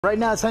Right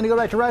now, it's time to go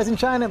back to Rise and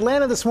Shine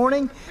Atlanta this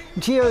morning.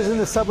 Gio is in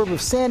the suburb of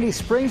Sandy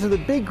Springs with a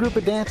big group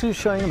of dancers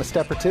showing him a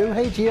step or two.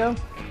 Hey, Gio.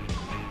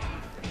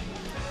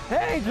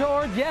 Hey,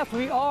 George. Yes,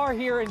 we are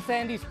here in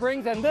Sandy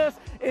Springs, and this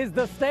is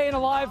the Stayin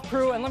Alive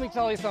Crew. And let me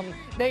tell you something.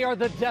 They are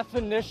the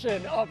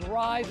definition of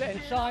Rise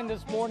and Shine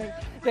this morning.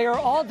 They are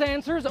all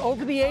dancers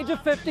over the age of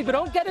 50, but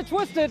don't get it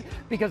twisted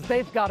because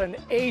they've got an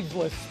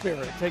ageless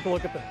spirit. Take a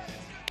look at this.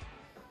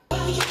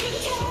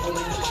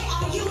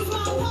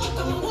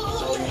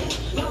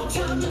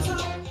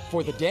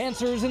 For the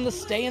dancers in the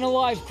Stayin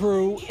Alive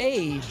Crew,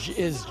 age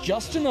is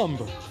just a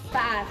number.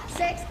 5,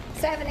 6,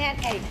 7,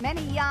 and 8.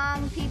 Many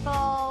young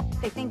people,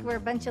 they think we're a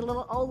bunch of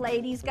little old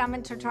ladies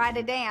coming to try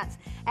to dance.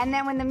 And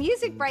then when the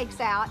music breaks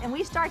out and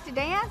we start to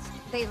dance,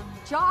 their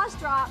jaws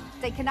drop.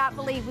 They cannot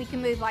believe we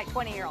can move like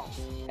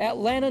 20-year-olds.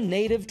 Atlanta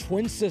native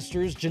twin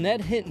sisters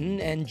Janette Hinton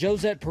and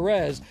Josette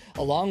Perez,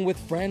 along with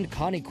friend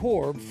Connie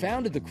Korb,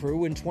 founded the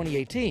crew in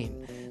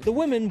 2018. The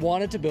women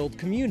wanted to build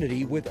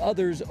community with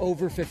others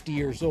over 50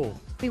 years old.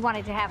 We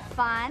wanted to have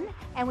fun,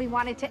 and we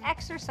wanted to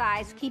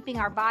exercise, keeping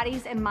our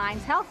bodies and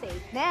minds healthy.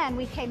 Then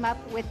we came up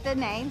with the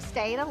name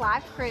Stayin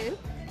Alive Crew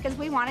because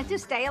we wanted to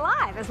stay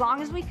alive as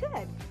long as we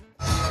could.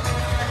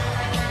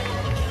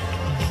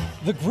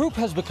 The group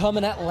has become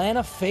an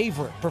Atlanta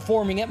favorite,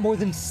 performing at more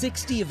than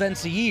 60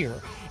 events a year,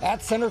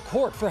 at center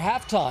court for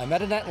halftime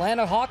at an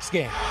Atlanta Hawks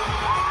game,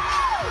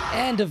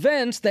 and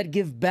events that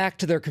give back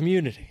to their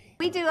community.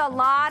 We do a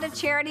lot of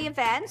charity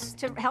events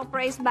to help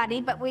raise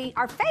money, but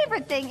our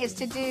favorite thing is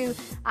to do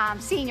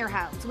senior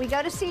homes. We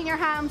go to senior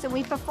homes and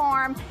we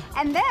perform,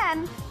 and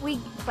then we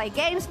play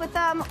games with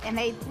them, and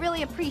they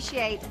really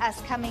appreciate us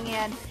coming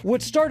in.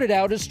 What started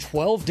out as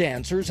 12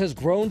 dancers has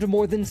grown to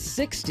more than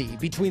 60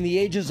 between the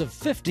ages of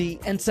 50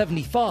 and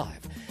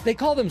 75. They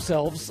call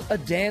themselves a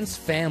dance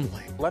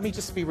family. Let me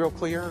just be real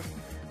clear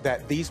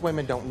that these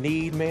women don't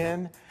need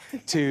men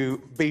to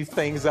beef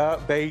things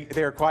up.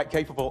 They're quite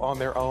capable on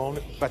their own,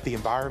 but the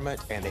environment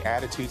and the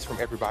attitudes from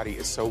everybody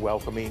is so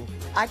welcoming.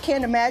 I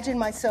can't imagine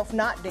myself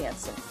not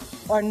dancing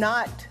or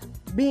not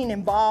being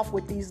involved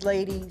with these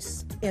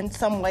ladies in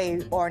some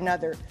way or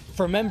another.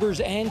 For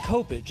members Ann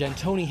Kopich and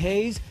Tony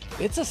Hayes,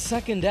 it's a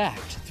second act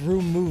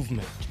through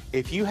movement.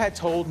 If you had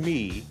told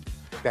me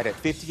that at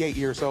 58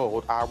 years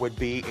old I would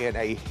be in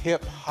a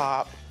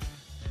hip-hop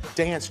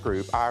dance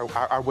group,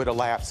 I would have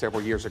laughed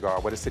several years ago. I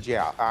would have said,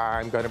 yeah,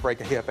 I'm going to break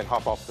a hip and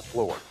hop off the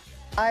floor.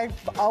 I've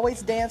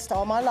always danced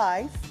all my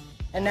life,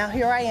 and now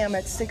here I am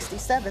at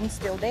 67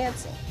 still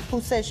dancing.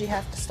 Who says you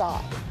have to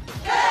stop?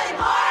 Good morning,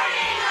 America!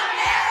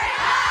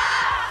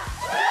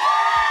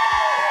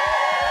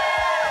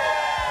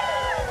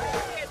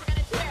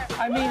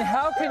 I mean,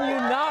 how can you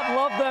not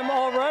love them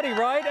already,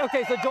 right?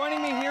 Okay, so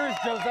joining me here is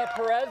Josette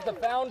Perez, the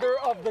founder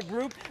of the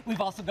group. We've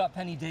also got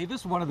Penny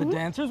Davis, one of the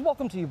dancers.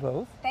 Welcome to you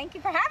both. Thank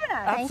you for having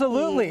us.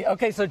 Absolutely.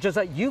 Okay, so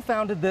Josette, you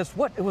founded this,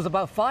 it was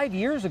about 5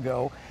 years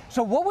ago.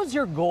 So what was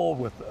your goal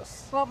with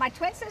this? Well, my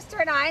twin sister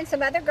and I and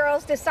some other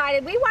girls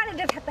decided we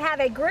wanted to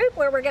have a group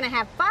where we're going to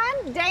have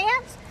fun,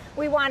 dance.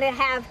 We want to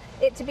have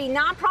it to be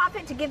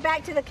nonprofit to give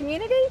back to the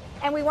community,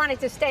 and we want it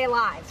to stay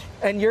alive.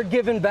 And you're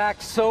giving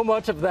back so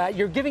much of that.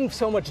 You're giving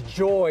so much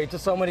joy to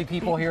so many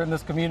people here in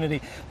this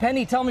community.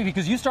 Penny, tell me,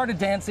 because you started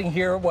dancing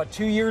here, what,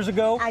 2 years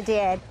ago? I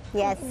did,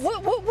 yes.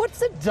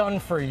 What's it done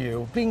for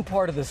you, being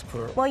part of this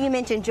crew? Well, you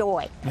mentioned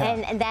joy, yeah.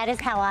 and that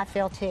is how I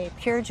feel too.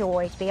 Pure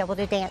joy to be able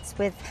to dance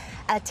with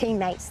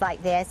teammates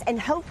like this, and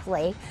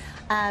hopefully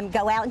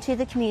go out into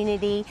the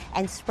community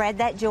and spread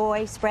that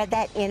joy, spread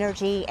that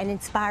energy, and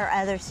inspire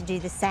others to do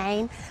the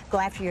same. Go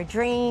after your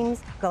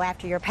dreams, go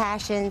after your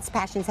passions.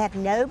 Passions have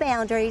no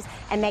boundaries,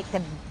 and make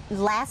the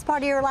last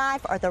part of your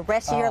life or the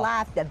rest of your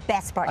life the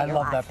best part of your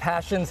life. I love that.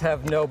 Passions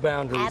have no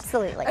boundaries.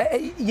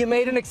 Absolutely. You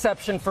made an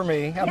exception for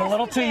me. I'm a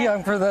little too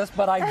young for this,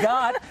 but I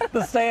got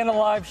the Stayin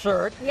Alive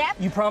shirt. Yep.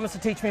 You promised to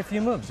teach me a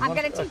few moves. I'm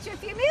going to teach you a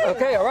few moves.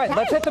 Okay, all right. Okay.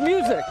 Let's hit the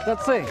music.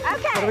 Let's see. Okay.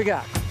 What do we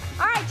got?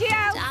 All right,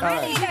 Gio, I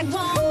need a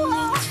cool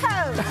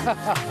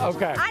pose.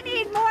 Okay. I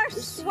need more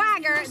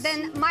swagger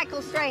than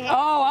Michael Strahan.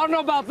 Oh, I don't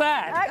know about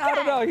that. Okay. I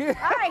don't know. All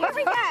right, here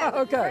we go.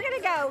 Okay. We're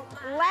going to go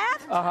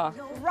left,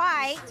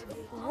 right,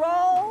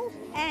 roll,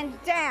 and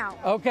down.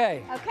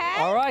 Okay. Okay?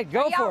 All right,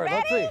 go for it.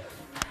 Ready? Let's see.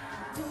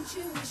 Don't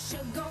you wish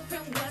your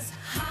girlfriend was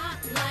hot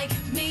like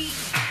me?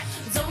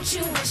 Don't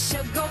you wish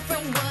your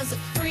girlfriend was a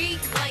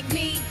freak like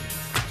me?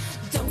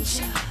 Don't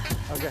you?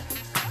 Okay.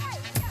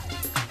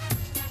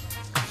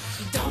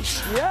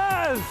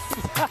 Yes!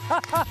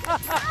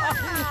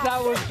 That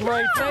was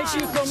great. Thank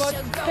you so much.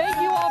 Thank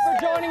you all for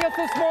joining us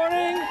this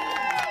morning.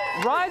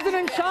 Rising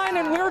and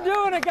shining, we're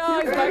doing it,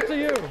 guys. Back to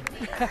you.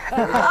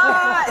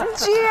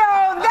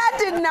 Gio, that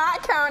did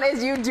not count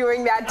as you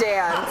doing that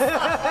dance.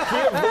 He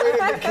avoided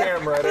the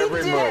camera at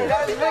every move.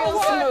 That was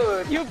real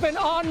smooth. You've been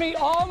on me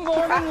all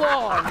morning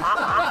long.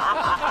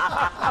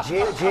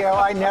 Gio,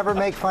 I never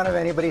make fun of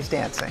anybody's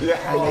dancing.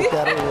 I make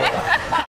that a rule.